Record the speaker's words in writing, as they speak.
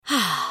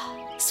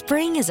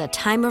Spring is a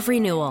time of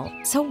renewal,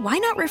 so why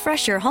not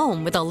refresh your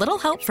home with a little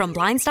help from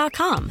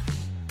Blinds.com?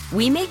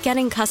 We make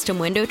getting custom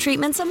window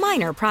treatments a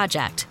minor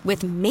project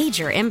with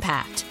major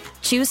impact.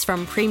 Choose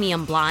from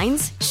premium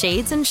blinds,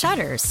 shades, and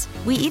shutters.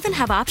 We even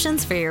have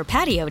options for your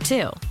patio,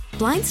 too.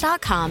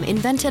 Blinds.com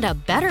invented a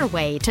better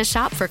way to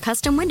shop for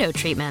custom window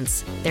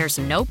treatments. There's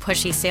no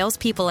pushy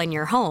salespeople in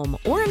your home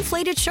or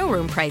inflated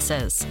showroom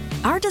prices.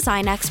 Our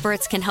design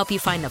experts can help you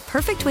find the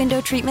perfect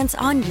window treatments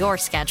on your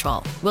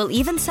schedule. We'll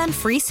even send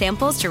free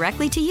samples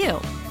directly to you.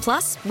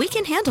 Plus, we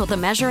can handle the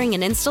measuring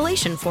and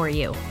installation for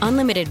you.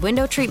 Unlimited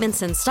window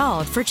treatments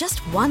installed for just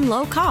one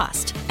low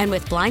cost. And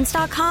with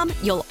Blinds.com,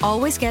 you'll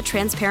always get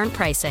transparent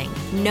pricing.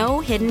 No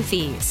hidden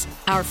fees.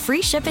 Our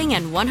free shipping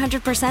and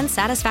 100%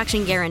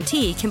 satisfaction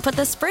guarantee can put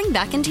the spring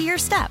back into your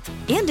step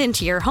and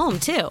into your home,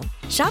 too.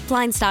 Shop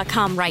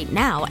Blinds.com right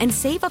now and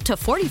save up to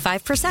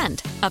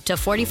 45%. Up to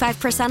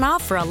 45%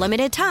 off for a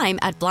limited time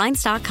at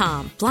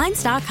Blinds.com.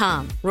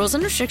 Blinds.com. Rules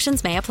and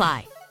restrictions may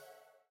apply.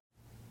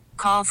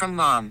 Call from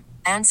mom.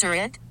 Answer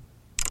it.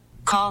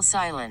 Call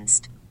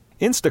silenced.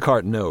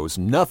 Instacart knows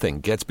nothing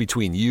gets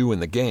between you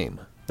and the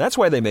game. That's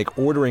why they make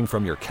ordering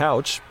from your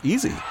couch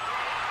easy.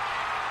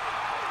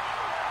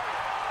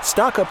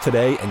 Stock up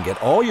today and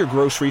get all your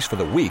groceries for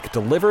the week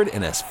delivered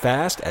in as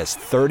fast as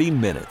 30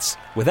 minutes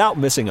without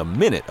missing a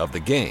minute of the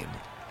game.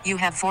 You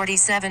have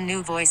 47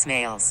 new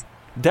voicemails.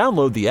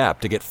 Download the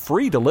app to get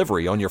free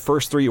delivery on your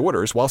first 3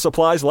 orders while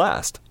supplies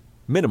last.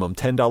 Minimum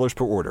 $10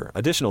 per order.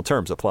 Additional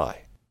terms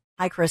apply.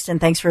 Hi, Christen.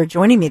 Thanks for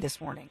joining me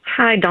this morning.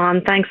 Hi,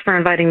 Dawn. Thanks for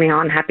inviting me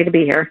on. Happy to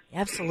be here.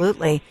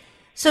 Absolutely.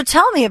 So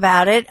tell me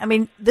about it. I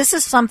mean, this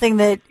is something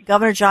that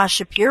Governor Josh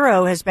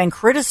Shapiro has been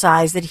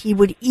criticized, that he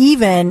would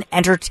even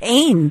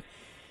entertain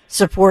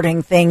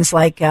supporting things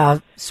like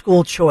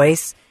school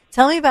choice.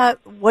 Tell me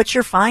about what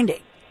you're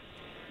finding.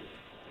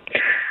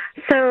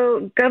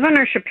 So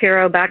Governor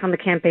Shapiro, back on the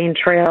campaign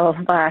trail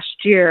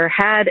last year,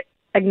 had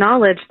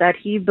acknowledged that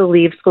he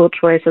believed school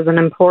choice is an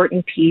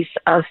important piece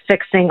of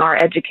fixing our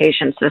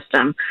education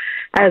system.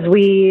 As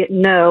we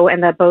know,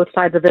 and that both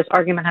sides of this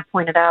argument have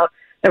pointed out,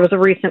 there was a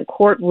recent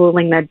court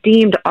ruling that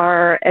deemed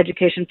our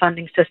education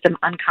funding system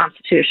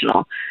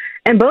unconstitutional.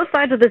 And both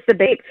sides of this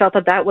debate felt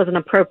that that was an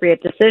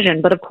appropriate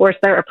decision. But of course,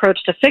 their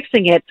approach to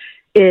fixing it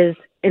is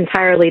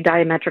entirely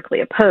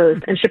diametrically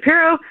opposed. And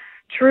Shapiro,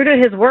 true to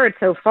his word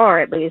so far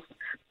at least,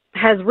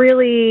 has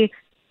really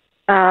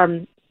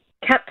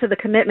kept to the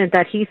commitment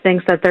that he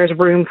thinks that there's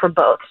room for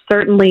both.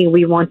 Certainly,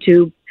 we want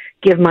to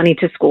give money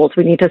to schools.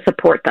 We need to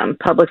support them,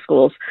 public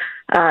schools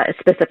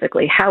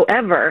specifically.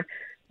 However,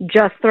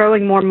 just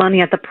throwing more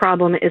money at the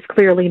problem is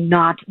clearly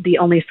not the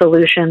only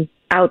solution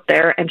out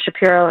there, and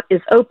Shapiro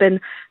is open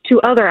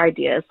to other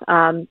ideas.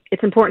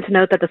 It's important to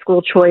note that the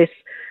school choice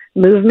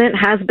movement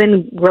has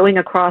been growing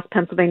across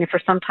Pennsylvania for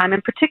some time,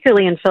 and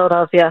particularly in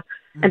Philadelphia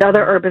and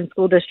other urban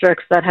school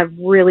districts that have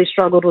really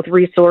struggled with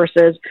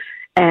resources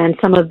and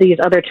some of these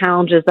other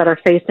challenges that are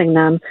facing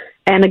them,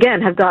 and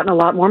again, have gotten a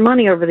lot more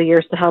money over the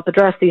years to help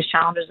address these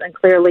challenges, and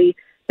clearly,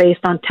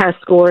 based on test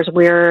scores,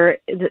 where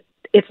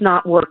it's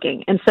not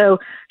working. And so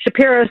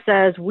Shapiro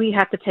says we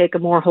have to take a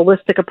more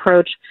holistic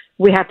approach.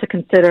 We have to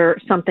consider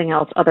something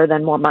else other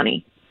than more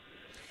money.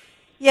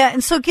 Yeah,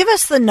 and so give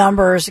us the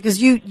numbers,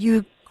 because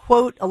you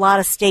quote a lot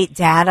of state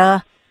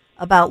data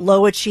about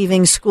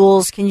low-achieving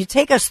schools. Can you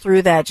take us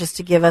through that just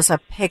to give us a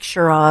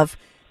picture of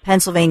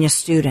Pennsylvania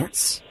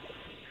students?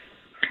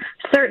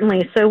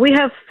 Certainly. So we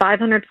have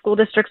 500 school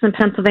districts in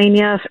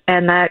Pennsylvania,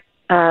 and that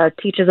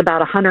teaches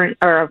about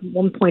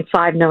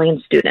 1.5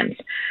 million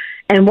students.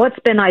 And what's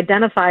been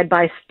identified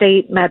by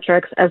state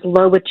metrics as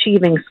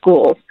low-achieving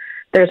schools,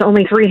 there are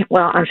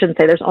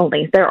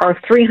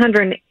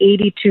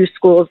 382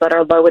 schools that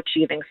are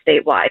low-achieving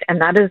statewide,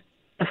 and that is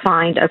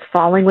defined as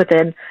falling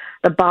within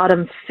the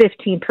bottom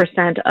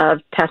 15%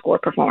 of test score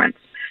performance.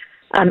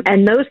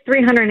 And those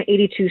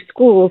 382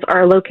 schools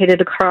are located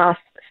across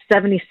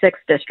 76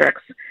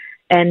 districts,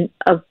 and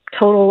a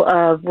total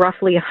of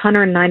roughly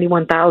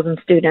 191,000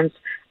 students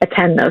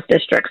attend those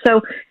districts.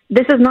 So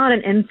this is not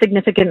an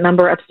insignificant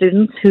number of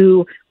students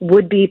who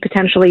would be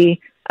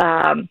potentially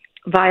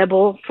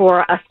viable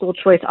for a school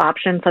choice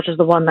option, such as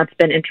the one that's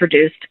been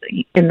introduced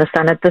in the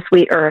Senate this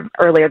week or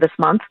earlier this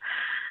month.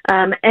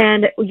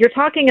 And you're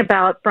talking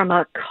about, from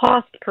a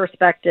cost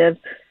perspective,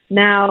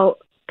 now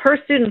per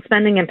student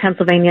spending in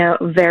Pennsylvania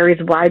varies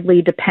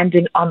widely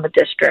depending on the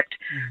district.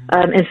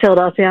 In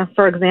Philadelphia,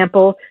 for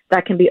example,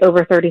 that can be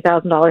over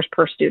 $30,000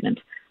 per student.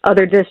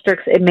 Other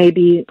districts, it may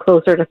be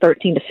closer to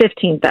 $13,000 to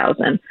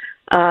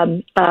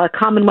 $15,000.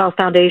 Commonwealth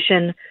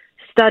Foundation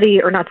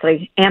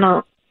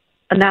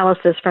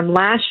analysis from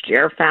last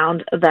year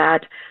found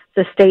that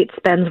the state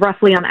spends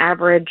roughly on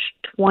average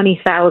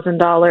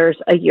 $20,000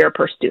 a year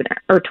per student,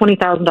 or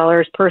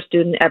 $20,000 per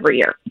student every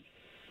year.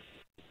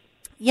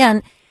 Yeah,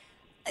 and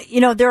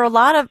there are a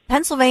lot of,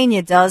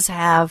 Pennsylvania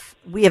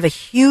we have a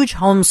huge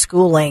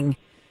homeschooling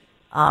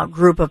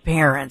group of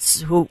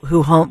parents who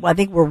I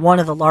think we're one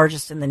of the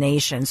largest in the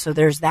nation. So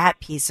there's that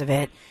piece of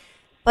it.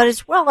 But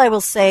as well, I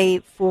will say,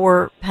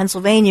 for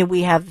Pennsylvania,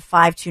 we have the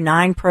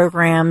 529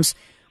 programs.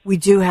 we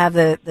do have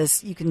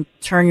this, you can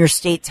turn your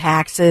state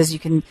taxes, you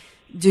can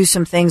do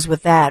some things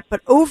with that.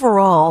 But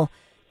overall,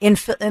 in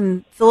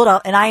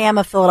Philadelphia, and I am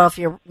a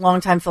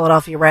longtime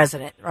Philadelphia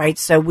resident, right?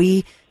 So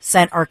we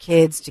sent our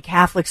kids to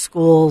Catholic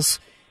schools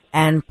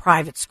and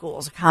private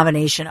schools, a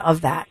combination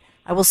of that.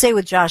 I will say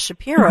with Josh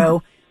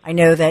Shapiro, I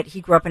know that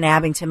he grew up in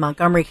Abington,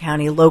 Montgomery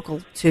County,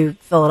 local to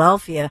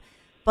Philadelphia,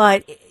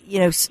 but,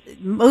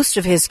 most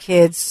of his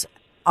kids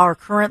are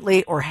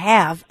currently or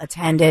have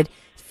attended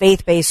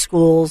faith-based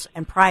schools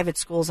and private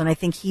schools, and I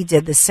think he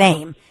did the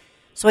same.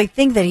 So I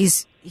think that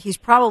he's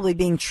probably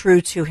being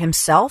true to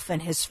himself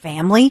and his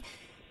family,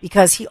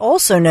 because he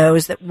also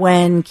knows that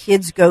when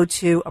kids go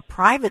to a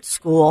private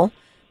school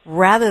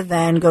rather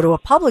than go to a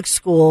public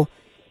school,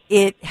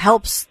 it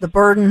helps the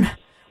burden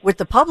with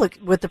the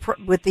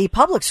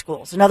public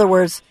schools. In other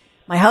words,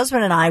 my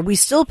husband and I, we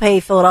still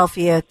pay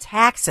Philadelphia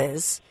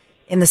taxes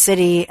in the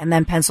city and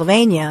then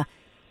Pennsylvania,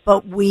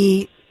 but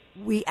we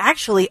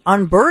actually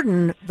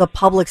unburden the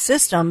public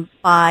system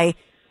by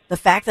the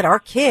fact that our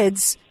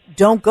kids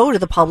don't go to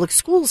the public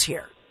schools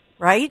here,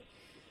 right?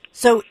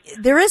 So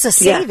there is a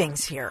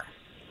savings here.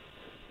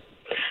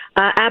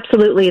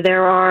 Absolutely.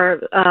 There are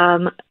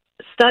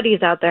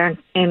studies out there,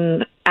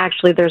 and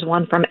actually there's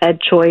one from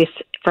EdChoice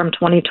from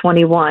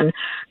 2021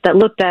 that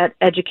looked at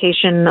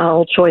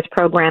educational choice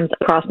programs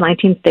across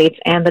 19 states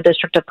and the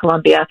District of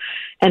Columbia,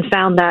 and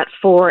found that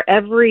for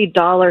every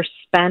dollar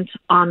spent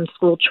on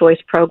school choice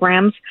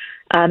programs,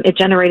 it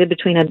generated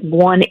between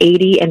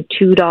 $1.80 and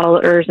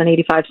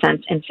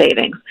 $2.85 in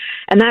savings.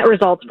 And that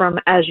results from,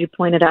 as you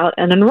pointed out,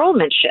 an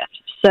enrollment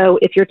shift. So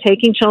if you're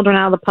taking children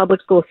out of the public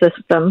school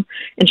system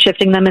and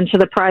shifting them into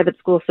the private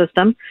school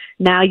system,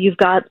 now you've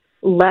got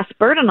less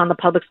burden on the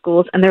public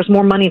schools and there's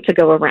more money to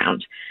go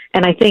around.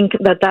 And I think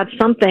that that's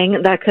something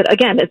that could,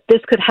 again,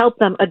 this could help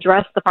them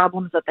address the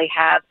problems that they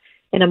have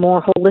in a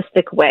more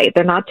holistic way.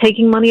 They're not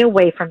taking money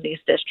away from these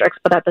districts,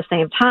 but at the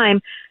same time,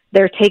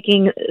 they're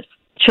taking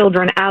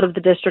children out of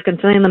the district and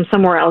sending them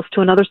somewhere else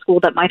to another school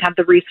that might have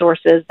the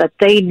resources that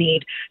they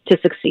need to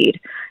succeed.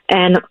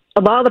 And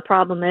a lot of the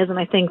problem is, and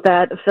I think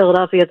that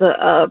Philadelphia is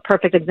a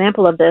perfect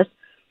example of this,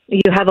 you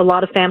have a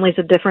lot of families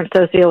of different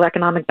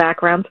socioeconomic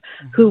backgrounds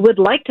who would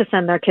like to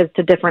send their kids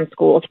to different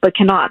schools, but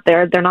cannot.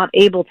 They're not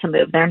able to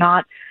move. They're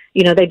not,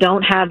 they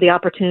don't have the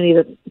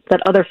opportunity that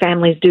other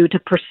families do to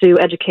pursue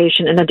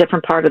education in a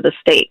different part of the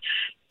state.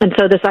 And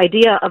so this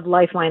idea of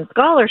lifeline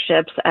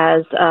scholarships,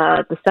 as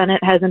the Senate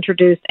has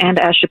introduced and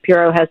as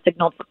Shapiro has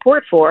signaled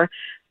support for,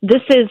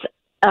 this is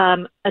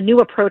a new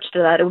approach to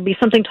that. It would be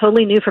something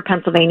totally new for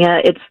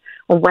Pennsylvania. It's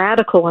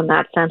radical in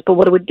that sense, but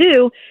what it would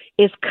do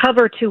is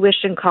cover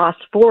tuition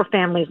costs for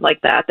families like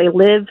that. They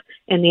live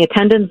in the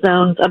attendance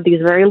zones of these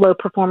very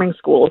low-performing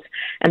schools,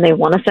 and they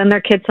want to send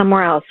their kids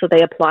somewhere else, so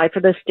they apply for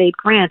the state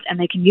grant, and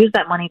they can use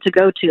that money to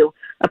go to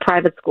a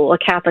private school, a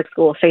Catholic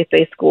school, a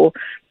faith-based school,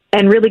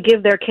 and really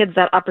give their kids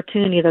that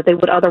opportunity that they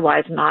would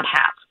otherwise not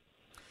have.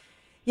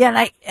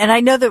 Yeah, and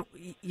I know that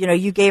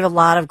you gave a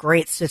lot of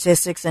great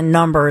statistics and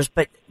numbers,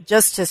 but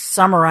just to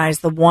summarize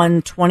the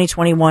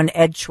 2021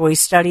 EdChoice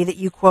study that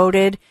you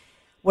quoted,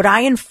 what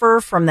I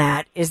infer from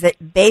that is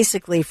that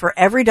basically for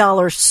every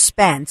dollar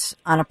spent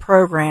on a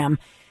program,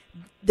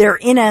 they're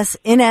in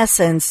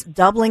essence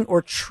doubling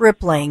or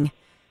tripling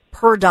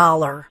per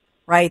dollar,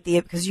 right?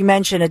 Because you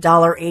mentioned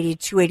 $1.80,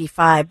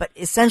 $2.85, but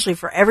essentially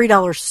for every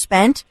dollar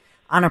spent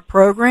on a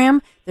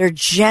program, they're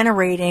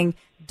generating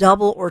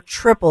double or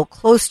triple,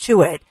 close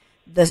to it,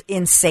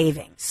 in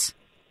savings.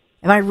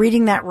 Am I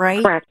reading that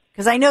right? Correct.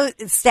 Because I know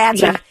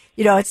stats are,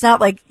 it's not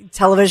like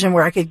television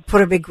where I could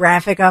put a big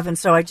graphic up, and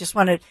so I just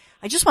want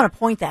to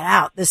point that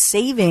out. The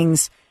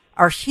savings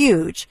are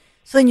huge.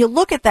 So then you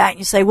look at that and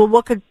you say, well,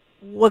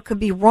 what could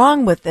be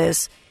wrong with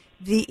this?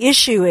 The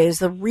issue is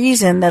the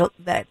reason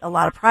that a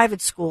lot of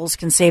private schools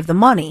can save the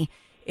money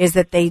is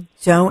that they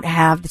don't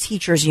have the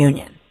teachers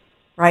union,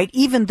 right?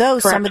 Even though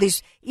some of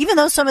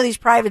these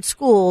private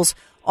schools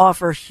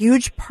offer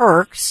huge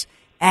perks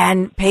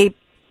and pay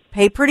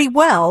pretty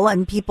well,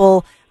 and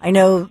people, I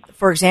know,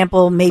 for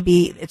example,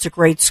 maybe it's a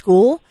great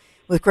school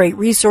with great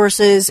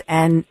resources,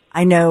 and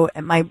I know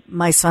at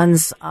my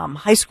son's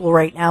high school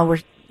right now,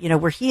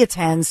 where he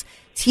attends,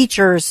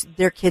 teachers,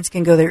 their kids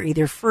can go there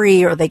either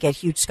free or they get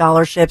huge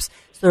scholarships,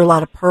 so there are a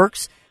lot of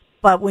perks.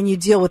 But when you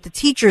deal with the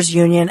teachers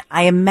union,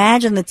 I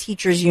imagine the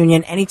teachers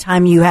union,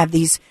 anytime you have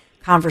these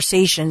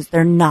conversations,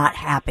 they're not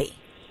happy.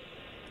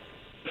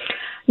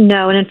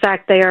 No, and in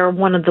fact, they are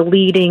one of the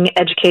leading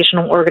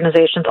educational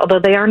organizations, although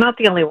they are not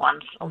the only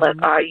ones,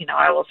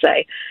 I will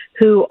say,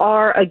 who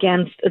are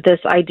against this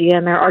idea.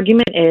 And their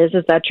argument is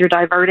that you're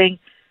diverting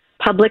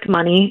public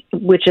money,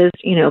 which is,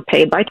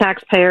 paid by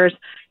taxpayers,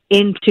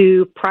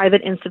 into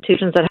private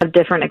institutions that have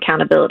different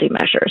accountability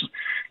measures.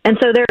 And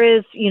so there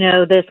is,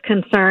 this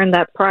concern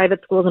that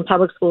private schools and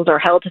public schools are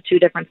held to two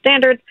different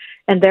standards,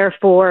 and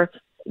therefore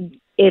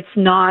it's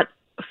not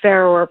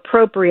fair or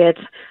appropriate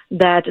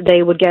that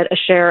they would get a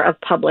share of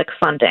public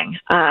funding.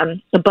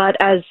 But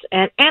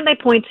they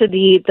point to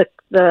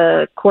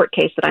the court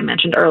case that I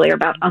mentioned earlier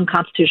about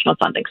unconstitutional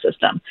funding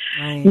system.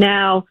 Right.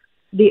 Now,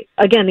 the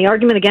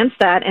argument against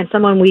that, and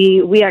someone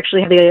we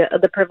actually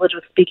have the privilege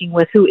of speaking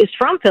with, who is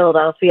from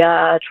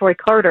Philadelphia, Troy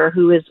Carter,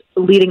 who is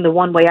leading the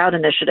One Way Out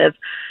initiative.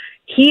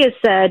 He has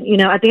said,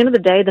 at the end of the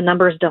day, the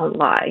numbers don't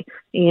lie.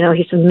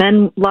 He says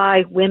men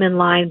lie, women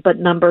lie, but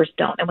numbers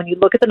don't. And when you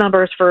look at the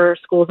numbers for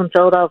schools in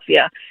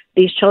Philadelphia,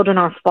 these children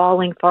are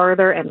falling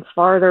farther and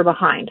farther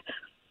behind.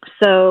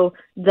 So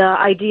the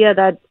idea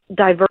that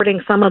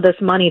diverting some of this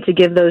money to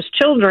give those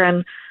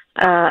children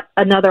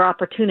another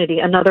opportunity,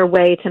 another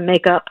way to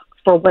make up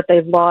for what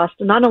they've lost,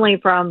 not only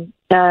from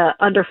the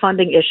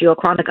underfunding issue, a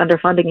chronic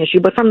underfunding issue,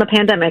 but from the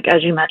pandemic,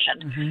 as you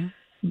mentioned. Mm-hmm.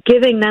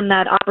 Giving them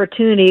that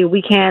opportunity,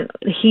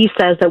 he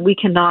says that we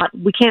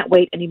can't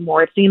wait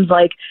anymore. It seems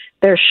like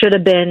there should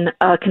have been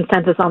a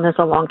consensus on this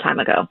a long time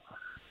ago.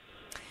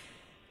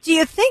 Do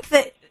you think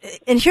that,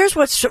 and here's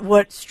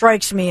what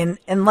strikes me,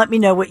 and let me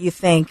know what you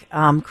think,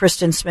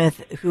 Christen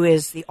Smith, who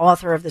is the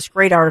author of this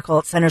great article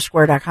at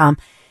centersquare.com.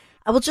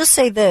 I will just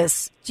say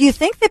this. Do you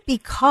think that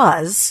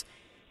because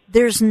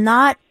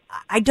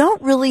I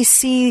don't really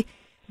see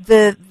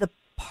the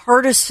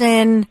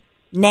partisan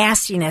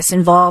nastiness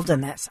involved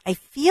in this. I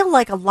feel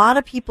like a lot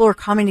of people are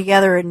coming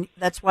together, and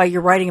that's why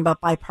you're writing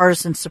about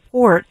bipartisan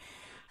support.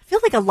 I feel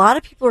like a lot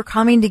of people are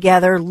coming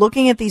together,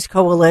 looking at these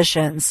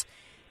coalitions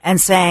and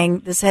saying,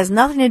 this has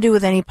nothing to do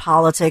with any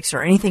politics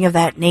or anything of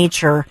that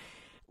nature.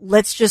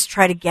 Let's just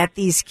try to get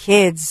these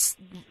kids,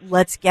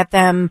 let's get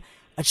them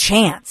a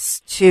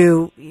chance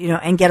to,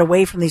 and get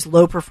away from these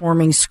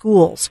low-performing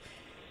schools.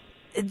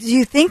 Do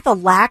you think the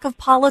lack of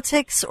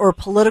politics or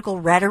political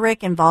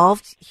rhetoric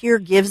involved here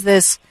gives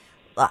this,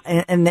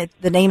 and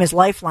the name is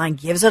Lifeline,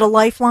 gives it a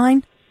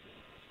lifeline?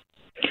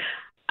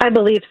 I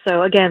believe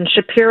so. Again,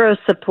 Shapiro's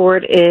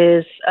support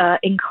is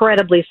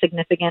incredibly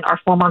significant. Our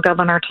former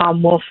governor,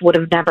 Tom Wolf, would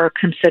have never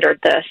considered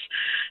this.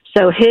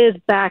 So his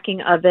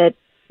backing of it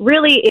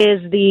really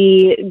is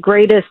the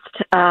greatest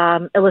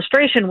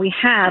illustration we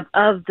have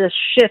of this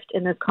shift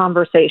in this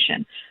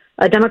conversation.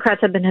 Democrats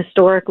have been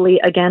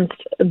historically against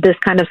this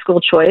kind of school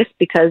choice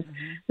because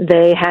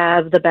they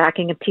have the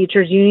backing of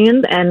teachers'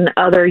 unions and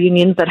other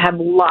unions that have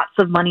lots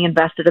of money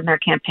invested in their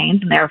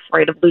campaigns, and they're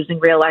afraid of losing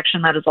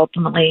re-election. That is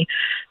ultimately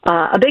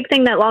a big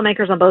thing that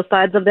lawmakers on both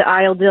sides of the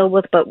aisle deal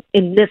with. But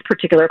in this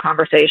particular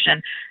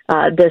conversation,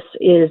 this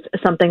is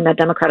something that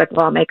Democratic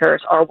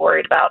lawmakers are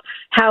worried about.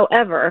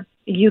 However,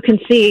 you can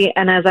see,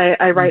 and as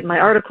I write in my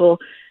article,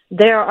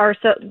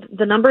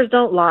 the numbers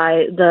don't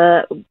lie.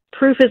 The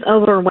proof is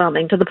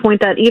overwhelming to the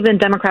point that even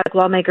Democratic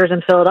lawmakers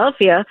in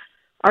Philadelphia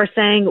are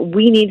saying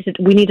we need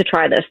to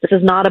try this. This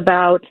is not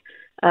about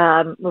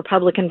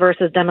Republican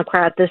versus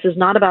Democrat. This is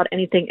not about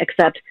anything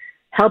except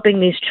helping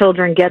these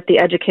children get the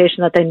education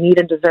that they need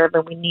and deserve,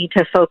 and we need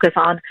to focus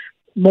on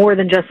more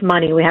than just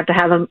money. We have to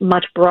have a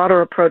much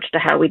broader approach to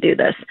how we do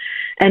this.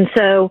 And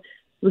so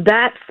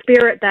that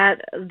spirit,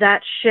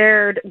 that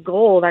shared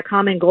goal, that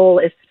common goal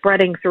is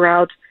spreading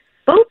throughout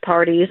both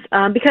parties,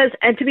 because,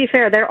 and to be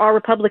fair, there are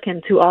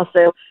Republicans who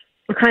also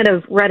are kind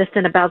of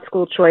reticent about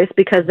school choice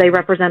because they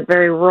represent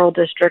very rural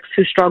districts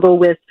who struggle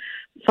with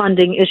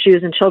funding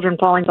issues and children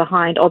falling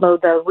behind, although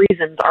the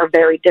reasons are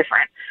very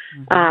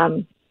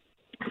different.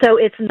 So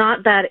it's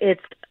not that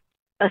it's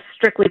a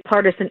strictly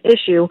partisan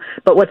issue,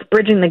 but what's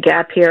bridging the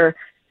gap here,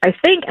 I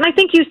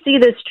think you see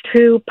this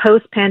true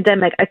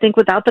post-pandemic. I think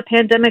without the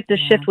pandemic, this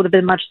shift would have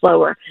been much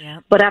slower. Yeah.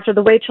 But after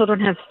the way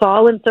children have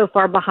fallen so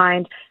far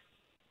behind,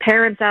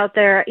 parents out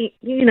there,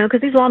 because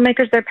these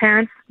lawmakers, they're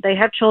parents, they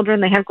have children,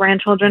 they have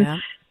grandchildren.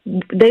 Yeah.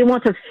 They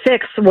want to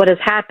fix what has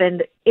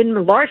happened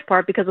in large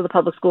part because of the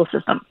public school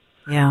system.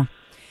 Yeah.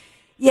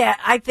 Yeah,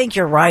 I think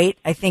you're right.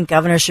 I think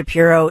Governor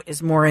Shapiro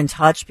is more in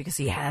touch because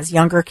he has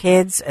younger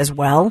kids as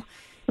well.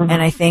 Mm-hmm.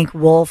 And I think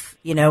Wolf,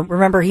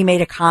 remember he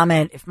made a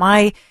comment,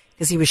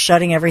 because he was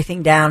shutting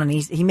everything down, and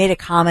he made a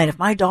comment, if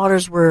my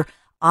daughters were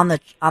on the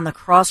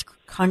cross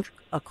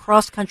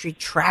country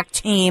track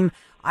team,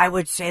 I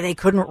would say they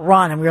couldn't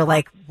run. And we were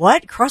like,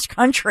 what? Cross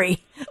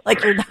country?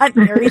 Like, you're not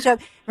near each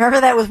other. Remember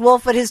that with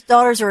Wolf, but his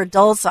daughters are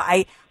adults. So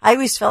I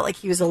always felt like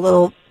he was a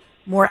little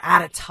more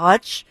out of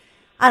touch.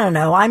 I don't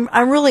know.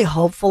 I'm really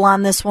hopeful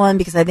on this one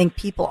because I think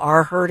people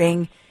are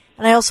hurting.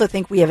 And I also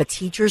think we have a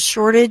teacher's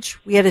shortage.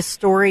 We had a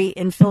story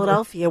in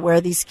Philadelphia where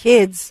these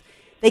kids,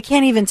 they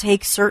can't even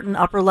take certain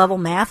upper level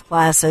math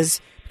classes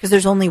because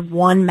there's only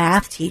one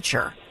math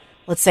teacher,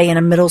 let's say in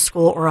a middle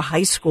school or a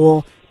high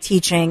school,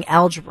 teaching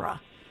algebra.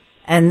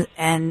 And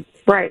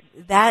right.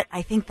 That,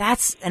 I think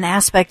that's an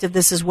aspect of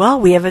this as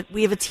well. We have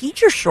a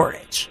teacher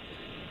shortage.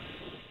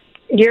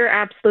 You're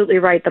absolutely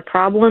right. The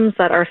problems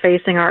that are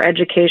facing our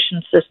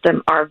education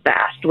system are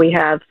vast. We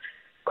have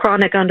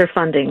chronic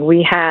underfunding.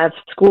 We have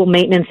school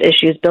maintenance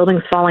issues,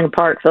 buildings falling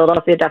apart.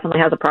 Philadelphia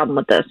definitely has a problem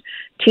with this.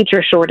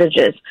 Teacher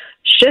shortages.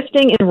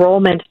 Shifting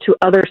enrollment to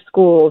other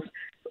schools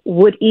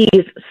would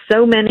ease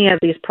so many of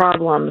these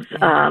problems,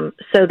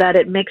 so that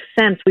it makes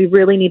sense. We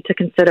really need to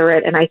consider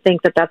it, and I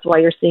think that that's why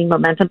you're seeing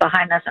momentum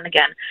behind this. And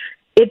again,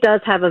 it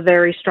does have a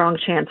very strong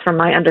chance, from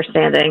my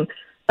understanding,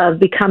 of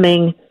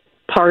becoming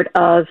part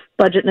of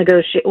budget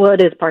well,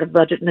 it is part of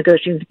budget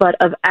negotiations, but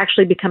of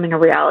actually becoming a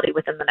reality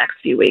within the next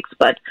few weeks.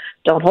 But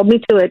don't hold me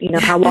to it. You know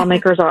how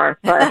lawmakers are.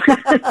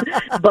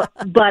 But,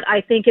 but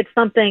I think it's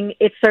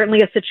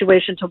certainly a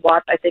situation to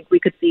watch. I think we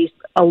could see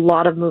a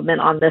lot of movement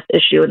on this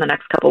issue in the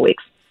next couple of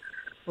weeks.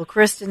 Well,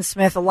 Christen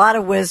Smith, a lot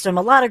of wisdom,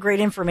 a lot of great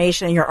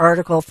information in your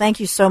article. Thank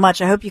you so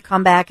much. I hope you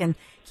come back and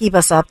keep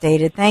us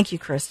updated. Thank you,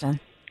 Christen.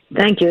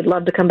 Thank you. I'd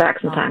love to come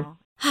back sometime.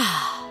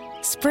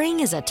 Spring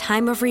is a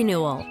time of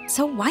renewal,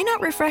 so why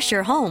not refresh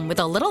your home with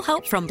a little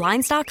help from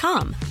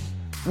Blinds.com?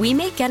 We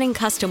make getting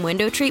custom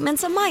window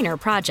treatments a minor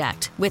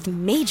project with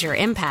major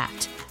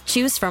impact.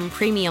 Choose from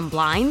premium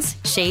blinds,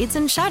 shades,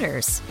 and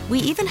shutters. We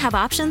even have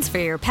options for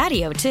your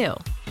patio, too.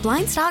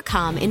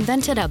 Blinds.com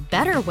invented a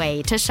better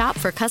way to shop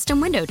for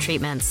custom window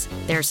treatments.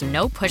 There's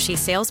no pushy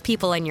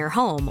salespeople in your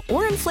home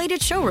or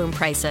inflated showroom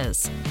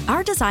prices.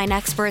 Our design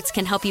experts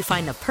can help you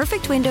find the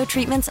perfect window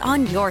treatments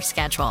on your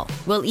schedule.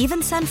 We'll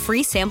even send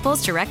free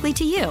samples directly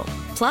to you.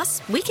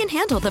 Plus, we can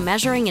handle the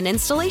measuring and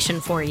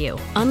installation for you.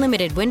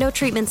 Unlimited window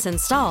treatments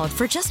installed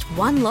for just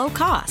one low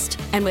cost.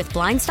 And with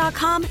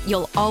Blinds.com,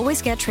 you'll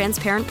always get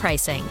transparent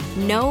pricing.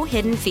 No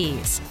hidden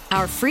fees.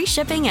 Our free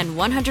shipping and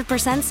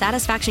 100%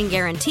 satisfaction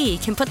guarantee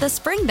can put the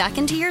spring back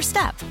into your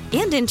step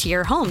and into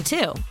your home,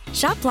 too.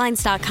 Shop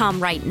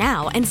Blinds.com right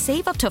now and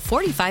save up to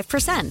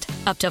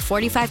 45%. Up to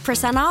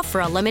 45% off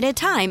for a limited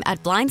time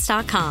at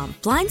Blinds.com.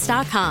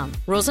 Blinds.com.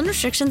 Rules and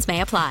restrictions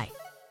may apply.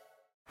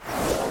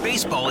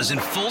 Baseball is in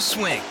full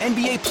swing.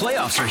 NBA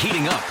playoffs are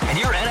heating up, and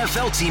your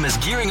NFL team is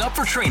gearing up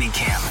for training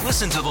camp.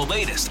 Listen to the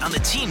latest on the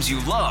teams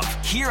you love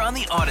here on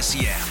the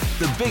Odyssey app.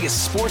 The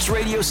biggest sports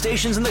radio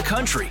stations in the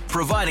country,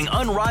 providing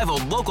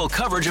unrivaled local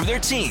coverage of their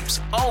teams,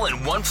 all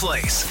in one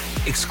place.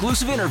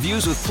 Exclusive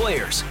interviews with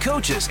players,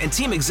 coaches, and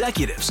team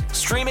executives,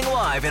 streaming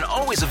live and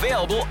always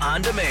available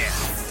on demand.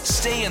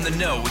 Stay in the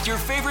know with your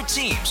favorite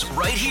teams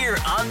right here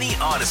on the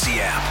Odyssey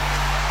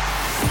app.